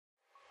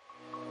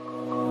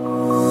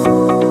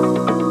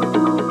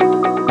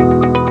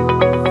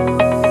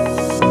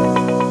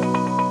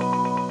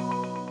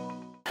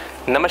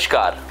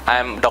Namaskar, I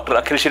am Dr.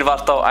 Akhil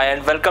Shrivastava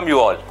and welcome you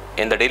all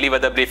in the daily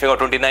weather briefing of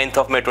 29th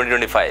of May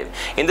 2025.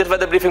 In this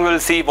weather briefing, we will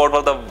see what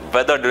was the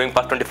weather during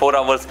past 24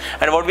 hours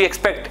and what we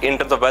expect in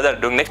terms of weather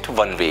during next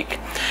 1 week.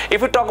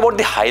 If we talk about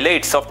the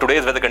highlights of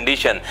today's weather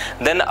condition,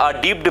 then a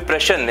deep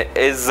depression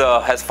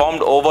has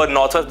formed over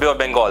Northwest Bay of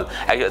Bengal.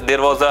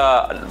 There was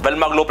a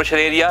well-marked low pressure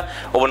area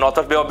over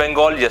Northwest Bay of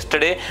Bengal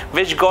yesterday,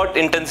 which got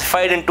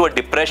intensified into a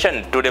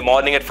depression today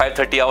morning at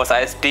 5:30 hours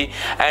IST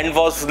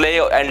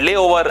and lay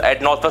over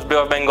at Northwest Bay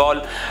of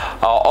Bengal,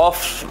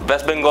 off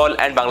West Bengal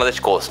and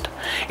Bangladesh coast.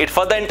 It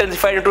further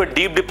intensified into a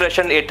deep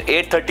depression at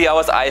 8:30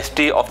 hours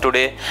IST of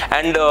today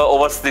and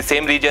over the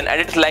same region, and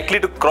it is likely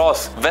to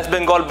cross West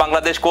Bengal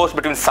Bangladesh coast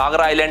between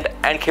Sagar Island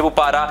and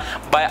Khepupara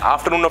by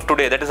afternoon of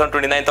today, that is on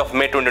 29th of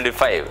May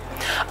 2025.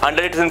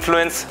 Under its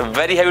influence,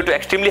 very heavy to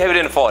extremely heavy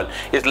rainfall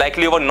is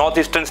likely over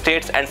northeastern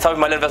states and South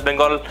Himalayan West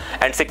Bengal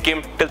and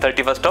Sikkim till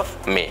 31st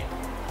of May.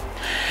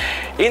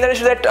 In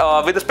addition to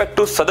that, with respect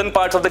to southern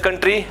parts of the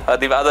country,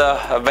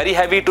 the very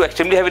heavy to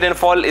extremely heavy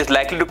rainfall is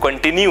likely to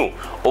continue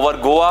over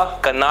Goa,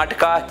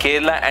 Karnataka,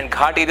 Kerala and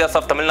Ghat areas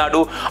of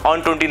Tamilnadu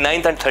on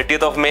 29th and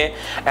 30th of May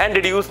and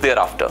reduce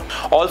thereafter.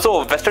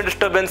 Also, western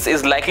disturbance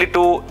is likely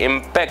to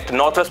impact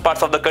northwest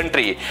parts of the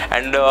country,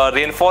 and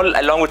rainfall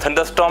along with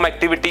thunderstorm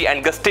activity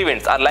and gusty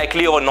winds are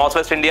likely over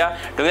northwest India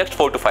during the next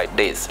 4 to 5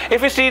 days.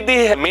 If we see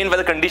the main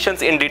weather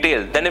conditions in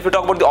detail, then if we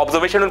talk about the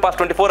observation in the past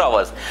 24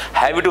 hours,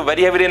 heavy to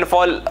very heavy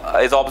rainfall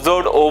is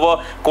observed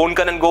over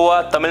Konkan and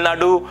Goa, Tamil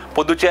Nadu,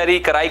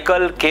 Puducherry,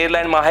 Karaikal,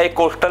 Kerala and Mahe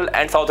coastal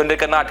and South India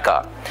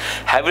Karnataka.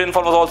 Heavy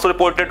rainfall was also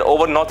reported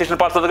over northeastern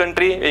parts of the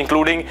country,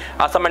 including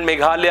Assam and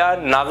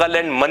Meghalaya,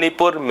 Nagaland,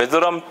 Manipur,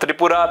 Mizoram,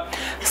 Tripura,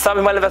 South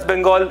Himalayan West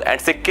Bengal and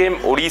Sikkim,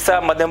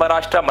 Odisha, Madhya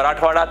Maharashtra,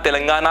 Marathwada,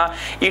 Telangana,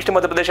 East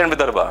Madhya Pradesh and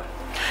Vidarbha.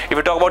 If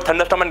we talk about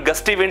thunderstorm and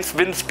gusty winds,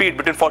 wind speed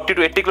between 40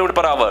 to 80 km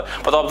per hour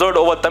was observed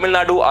over Tamil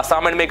Nadu,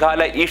 Assam and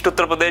Meghalaya, East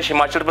Uttar Pradesh,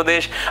 Himachal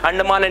Pradesh,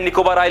 Andaman and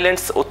Nicobar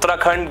Islands,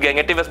 Uttarakhand,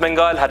 Gangetic West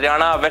Bengal,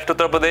 Haryana, West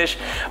Uttar Pradesh,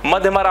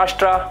 Madhya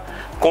Maharashtra,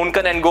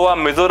 Konkan and Goa,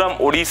 Mizoram,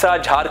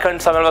 Odisha,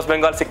 Jharkhand, Southern West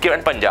Bengal, Sikkim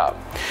and Punjab.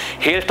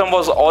 Hailstorm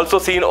was also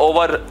seen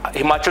over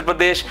Himachal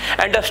Pradesh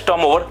and a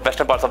storm over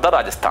western parts of the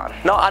Rajasthan.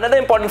 Now another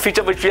important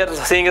feature which we are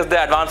seeing is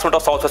the advancement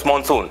of southwest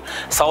monsoon.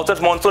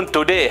 Southwest monsoon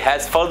today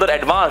has further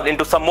advanced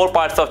into some more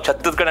parts of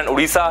Chhattisgarh and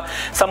Odisha,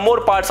 some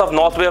more parts of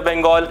North Bay of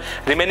Bengal,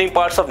 remaining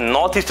parts of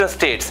northeastern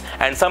states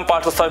and some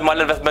parts of South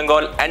Himalayan West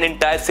Bengal and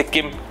entire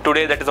Sikkim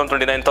today, that is on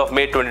 29th of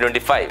May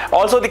 2025.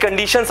 Also the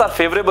conditions are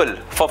favorable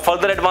for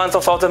further advance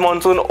of southwest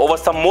monsoon over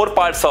some more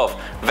parts of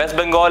West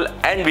Bengal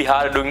and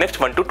Bihar during next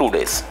 1 to 2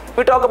 days.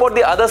 We talk about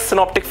the other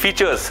synoptic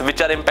features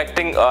which are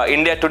impacting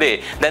India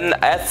today. Then,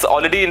 as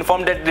already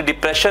informed, that the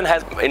depression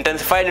has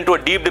intensified into a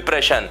deep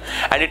depression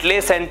and it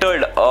lay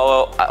centered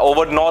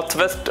over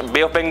northwest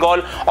Bay of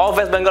Bengal, off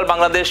West Bengal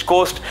Bangladesh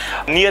coast,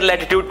 near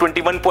latitude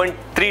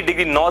 21.3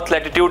 degree north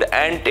latitude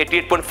and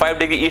 88.5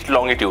 degree east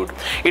longitude.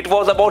 It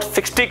was about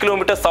 60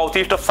 kilometers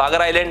southeast of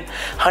Sagar Island,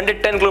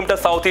 110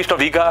 kilometers southeast of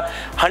Vigha,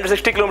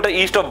 160 kilometers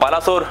east of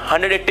Balasore,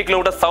 180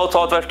 kilometers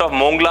south-southwest of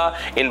Mongla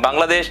in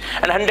Bangladesh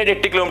and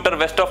 180 kilometers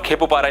west of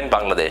Khepupara in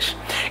Bangladesh.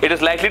 It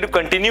is likely to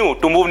continue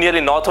to move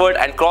nearly northward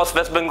and cross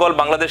West Bengal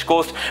Bangladesh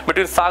coast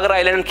between Sagar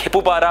Island and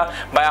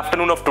Khepupara by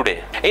afternoon of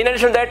today. In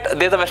addition to that,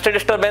 there is a western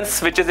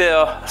disturbance which is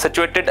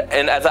situated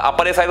as an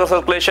upper air cyclone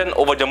circulation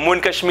over Jammu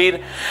and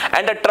Kashmir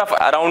and a trough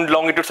around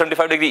longitude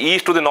 75 degree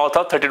east to the north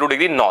of 32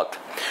 degree north.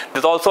 There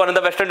is also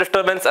another western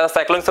disturbance, a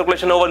cyclone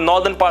circulation over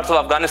northern parts of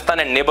Afghanistan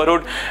and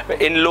neighborhood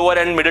in lower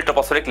and middle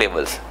tropospheric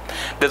levels.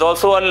 There is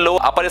also a low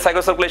upper air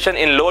cyclone circulation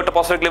in lower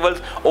tropospheric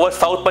levels over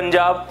South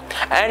Punjab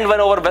and one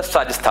over West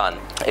Rajasthan.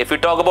 If we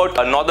talk about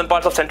northern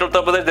parts of central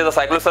Uttar Pradesh, there is a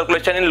cyclone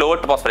circulation in lower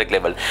tropospheric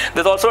level.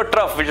 There is also a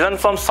trough which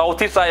runs from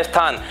southeast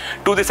Rajasthan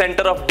to the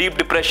center of deep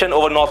depression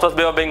over northwest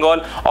Bay of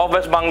Bengal, off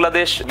West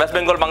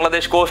Bengal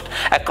Bangladesh coast,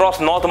 across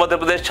North Madhya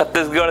Pradesh,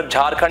 Chhattisgarh,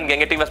 Jharkhand,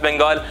 Gangetic West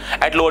Bengal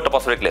at lower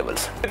tropospheric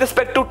levels. With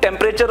respect to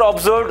temperature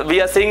observed,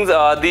 we are seeing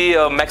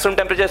the maximum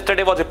temperature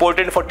yesterday was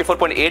reported in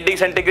 44.8 degrees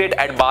centigrade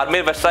at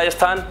Barmer, West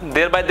Rajasthan.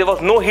 Thereby, there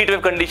was no heat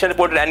wave condition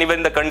reported anywhere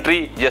in the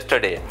country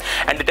yesterday.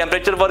 And the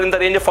temperature was in the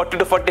range of 40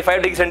 to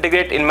 45 degrees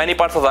centigrade in many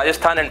parts of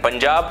Rajasthan and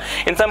Punjab,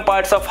 in some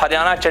parts of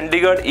Haryana,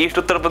 Chandigarh, East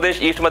Uttar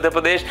Pradesh, East Madhya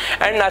Pradesh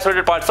and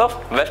isolated parts of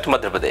West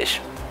Madhya Pradesh.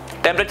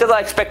 Temperatures are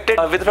expected,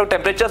 with respect to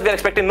temperatures, we are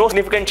expecting no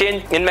significant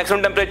change in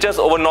maximum temperatures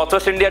over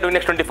northwest India during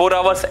next 24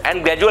 hours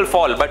and gradual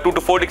fall by 2 to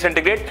 4 degrees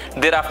centigrade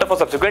thereafter for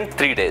subsequent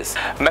 3 days.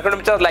 Maximum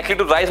temperatures are likely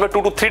to rise by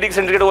 2 to 3 degrees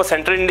centigrade over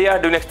central India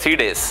during next 3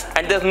 days.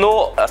 And there is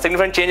no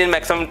significant change in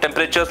maximum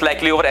temperatures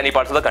likely over any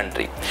parts of the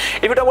country.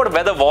 If we talk about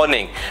weather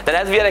warning, then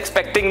as we are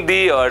expecting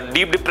the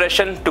deep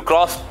depression to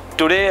cross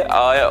today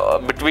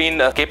between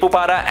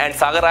Kepupara and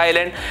Sagar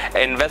Island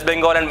in West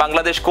Bengal and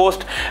Bangladesh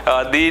coast.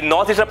 The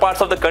northeastern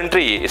parts of the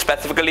country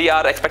specifically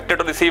are expected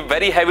to receive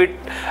very heavy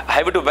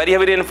to very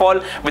heavy rainfall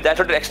with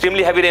isolated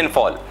extremely heavy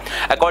rainfall.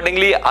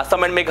 Accordingly,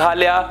 Assam and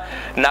Meghalaya,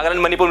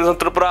 Nagaland, Manipur,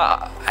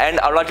 Tripura and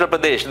Arunachal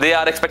Pradesh, they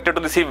are expected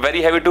to receive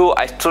very heavy to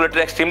isolated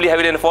extremely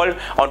heavy rainfall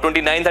on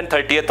 29th and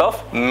 30th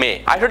of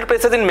May. Isolated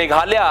places in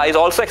Meghalaya is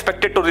also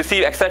expected to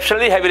receive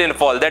exceptionally heavy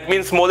rainfall. That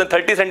means more than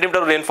 30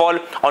 centimeters of rainfall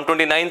on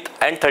 29th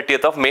and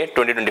 30th of May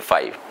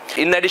 2025.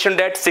 In addition to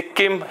that,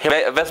 Sikkim,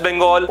 West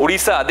Bengal,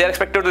 Odisha, they are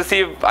expected to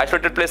receive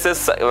isolated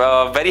places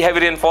very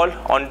heavy rainfall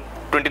on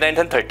 29th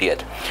and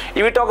 30th.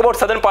 If we talk about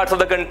southern parts of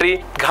the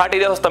country, Ghat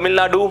areas of Tamil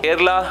Nadu,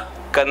 Kerala,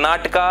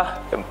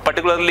 Karnataka,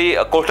 particularly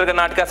coastal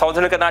Karnataka,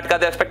 southern Karnataka,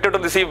 they are expected to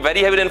receive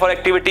very heavy rainfall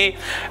activity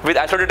with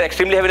isolated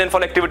extremely heavy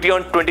rainfall activity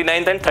on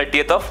 29th and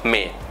 30th of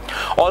May.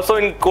 Also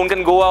in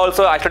Konkan, Goa,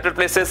 also isolated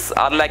places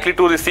are likely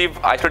to receive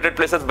isolated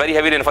places very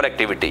heavy rainfall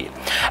activity.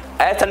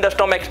 As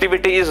thunderstorm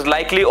activity is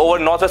likely over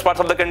northwest parts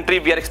of the country,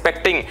 we are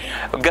expecting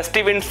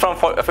gusty winds from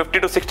 50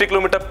 to 60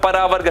 km per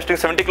hour, gusting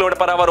 70 km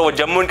per hour over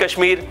Jammu and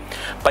Kashmir,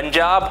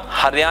 Punjab,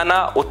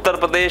 Haryana, Uttar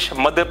Pradesh,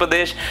 Madhya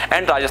Pradesh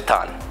and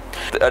Rajasthan.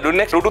 During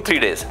next 2 to 3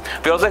 days,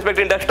 we are also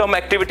expecting thunderstorm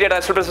activity at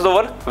isolated places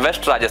over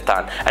West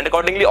Rajasthan, and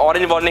accordingly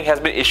orange warning has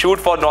been issued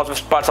for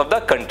northwest parts of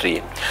the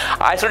country.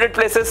 Isolated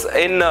places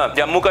in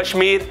Jammu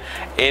Kashmir,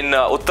 in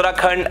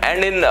Uttarakhand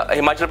and in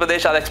Himachal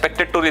Pradesh are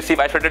expected to receive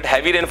isolated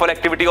heavy rainfall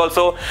activity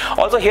also.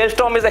 Also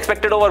hailstorm is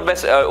expected over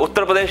West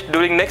Uttar Pradesh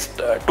during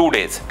next 2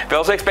 days. We are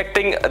also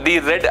expecting the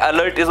red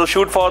alert is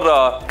issued for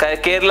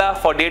Kerala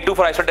for day 2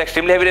 for isolated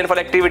extremely heavy rainfall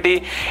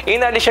activity.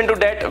 In addition to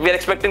that, we are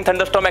expecting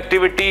thunderstorm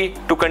activity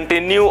to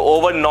continue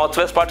over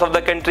northwest parts of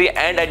the country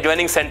and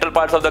adjoining central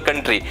parts of the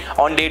country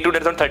on day 2,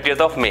 that is on 30th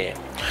of May.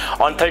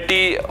 On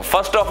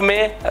 31st of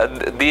May,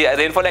 the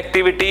rainfall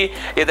activity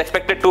is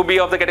expected to be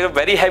of the category of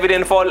very heavy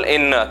rainfall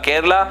in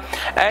Kerala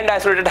and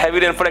isolated heavy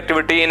rainfall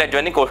activity in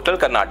adjoining coastal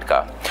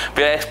Karnataka.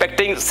 We are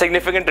expecting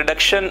significant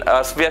reduction, in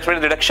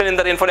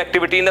the rainfall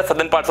activity in the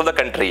southern parts of the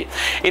country.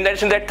 In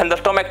addition to that,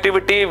 thunderstorm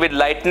activity with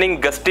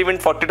lightning, gusty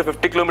wind 40 to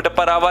 50 km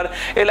per hour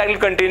is likely to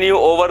continue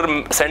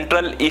over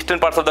central eastern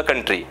parts of the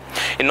country.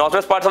 In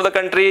northwest parts of the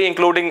country,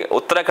 including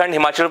Uttarakhand,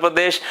 Himachal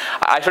Pradesh,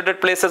 isolated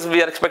places,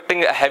 we are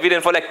expecting heavy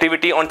rainfall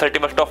activity on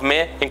 31st of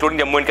May, including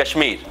Jammu and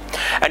Kashmir.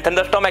 And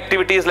thunderstorm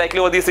activity is likely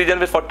over these regions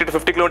with 40 to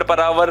 50 km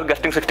per hour,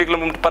 gusting 60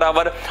 km per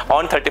hour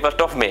on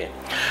 31st of May.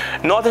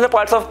 Northern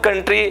parts of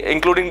country,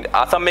 including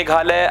Assam,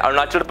 Meghalaya,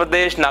 Arunachal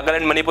Pradesh,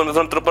 Nagaland, Manipur,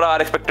 Monsoon, Tripura,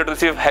 are expected to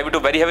receive heavy to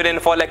very heavy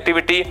rainfall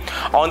activity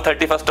on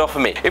 31st of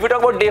May. If we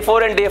talk about day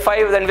 4 and day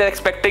 5, then we are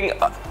expecting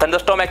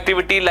thunderstorm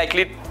activity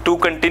likely to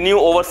continue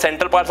over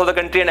central parts of the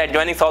country and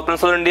adjoining south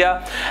peninsular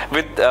India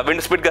with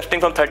wind speed gusting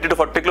from 30 to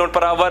 40 km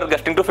per hour,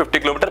 gusting to 50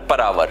 km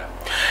per hour.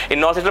 In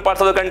northeastern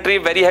parts of the country,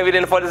 very heavy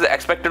rainfall is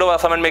expected over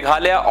Assam and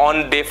Meghalaya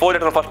on day 4,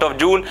 that is on 1st of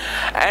June,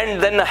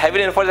 and then heavy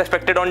rainfall is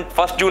expected on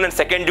 1st June and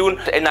 2nd June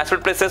in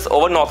isolated places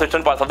over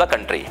northeastern parts of the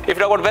country. If you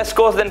talk about west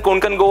coast, then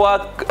Konkan,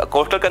 Goa,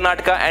 coastal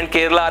Karnataka and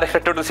Kerala are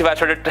expected to receive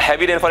isolated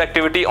heavy rainfall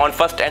activity on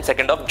 1st and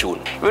 2nd of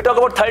June. If we talk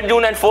about 3rd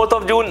June and 4th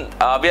of June,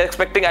 we are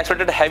expecting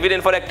isolated heavy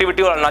rainfall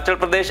activity over Arunachal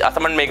Pradesh,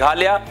 Assam and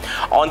Meghalaya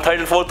on 3rd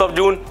and 4th of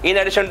June. In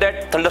addition to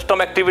that,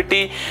 thunderstorm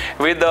activity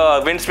with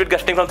wind speed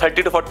gusting from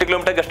 30 to 40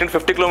 km, gusting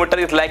 50 km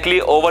is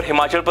likely over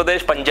Himachal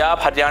Pradesh, Punjab,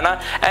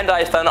 Haryana and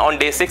Rajasthan on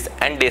day 6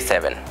 and day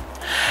 7.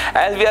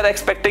 As we are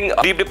expecting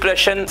deep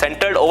depression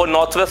centered over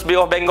northwest Bay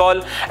of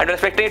Bengal and we are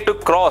expecting it to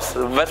cross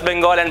West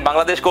Bengal and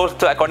Bangladesh coast,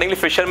 so accordingly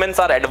fishermen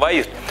are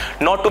advised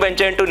not to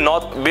venture into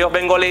North Bay of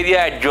Bengal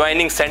area,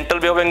 adjoining Central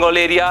Bay of Bengal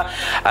area,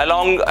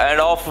 along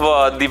and off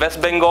the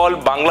West Bengal,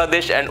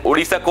 Bangladesh and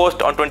Odisha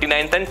coast on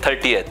 29th and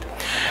 30th.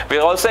 We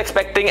are also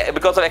expecting,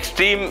 because of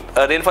extreme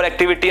rainfall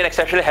activity and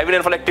exceptionally heavy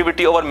rainfall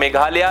activity over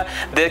Meghalaya,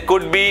 there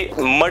could be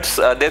muds,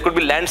 there could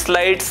be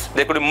landslides,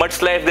 there could be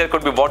mudslides, there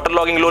could be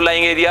waterlogging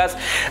low-lying areas.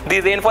 The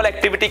rainfall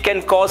activity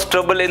can cause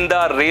trouble in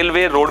the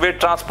railway, roadway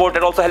transport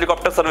and also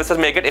helicopter services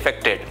may get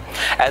affected.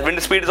 As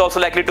wind speed is also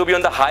likely to be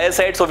on the higher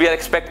side, so we are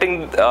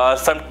expecting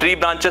some tree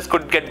branches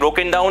could get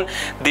broken down,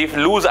 the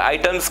loose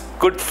items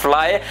could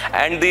fly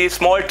and the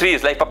small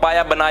trees like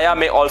papaya, banana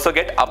may also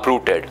get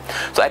uprooted.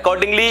 So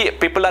accordingly,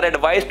 people are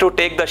advised to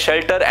take the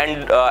shelter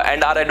and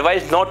are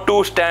advised not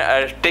to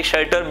take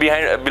shelter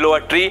below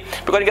a tree,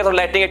 because in case of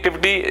lightning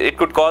activity it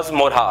could cause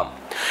more harm.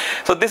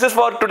 So this is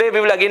for today.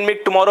 We will again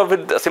meet tomorrow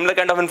with similar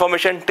kind of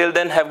information. Till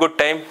then, have good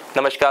time.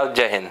 Namaskar.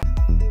 Jai Hind.